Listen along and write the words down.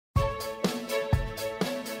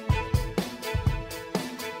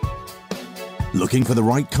Looking for the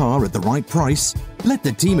right car at the right price? Let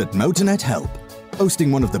the team at Motonet help. Hosting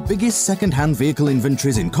one of the biggest second-hand vehicle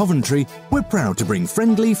inventories in Coventry, we're proud to bring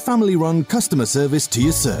friendly, family-run customer service to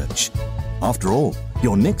your search. After all,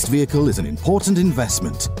 your next vehicle is an important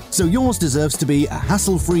investment, so yours deserves to be a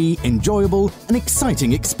hassle-free, enjoyable and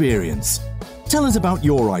exciting experience. Tell us about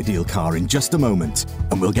your ideal car in just a moment,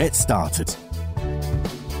 and we'll get started.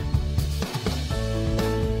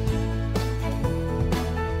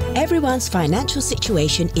 Everyone's financial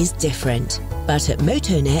situation is different, but at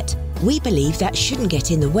Motonet, we believe that shouldn't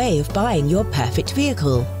get in the way of buying your perfect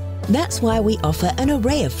vehicle. That's why we offer an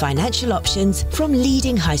array of financial options from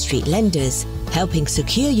leading high street lenders, helping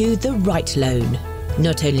secure you the right loan.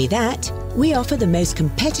 Not only that, we offer the most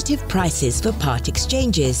competitive prices for part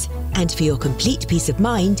exchanges, and for your complete peace of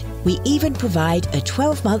mind, we even provide a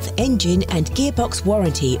 12-month engine and gearbox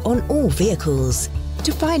warranty on all vehicles.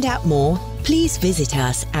 To find out more, please visit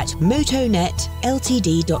us at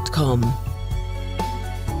motonetltd.com.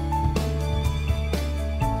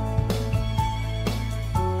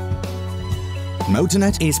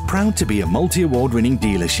 Motonet is proud to be a multi-award-winning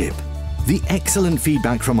dealership. The excellent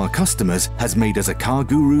feedback from our customers has made us a Car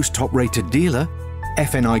Guru's top-rated dealer,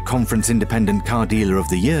 FNI Conference Independent Car Dealer of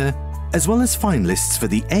the Year, as well as finalists for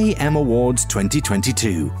the AM Awards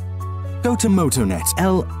 2022. Go to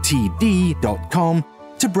motonetltd.com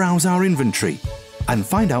to browse our inventory and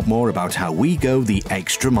find out more about how we go the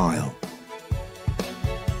extra mile.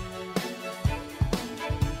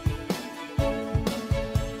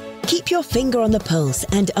 Keep your finger on the pulse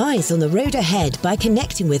and eyes on the road ahead by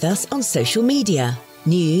connecting with us on social media.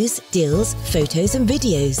 News, deals, photos and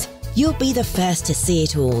videos. You'll be the first to see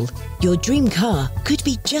it all. Your dream car could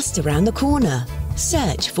be just around the corner.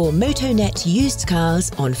 Search for Motonet Used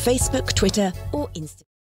Cars on Facebook, Twitter or Instagram.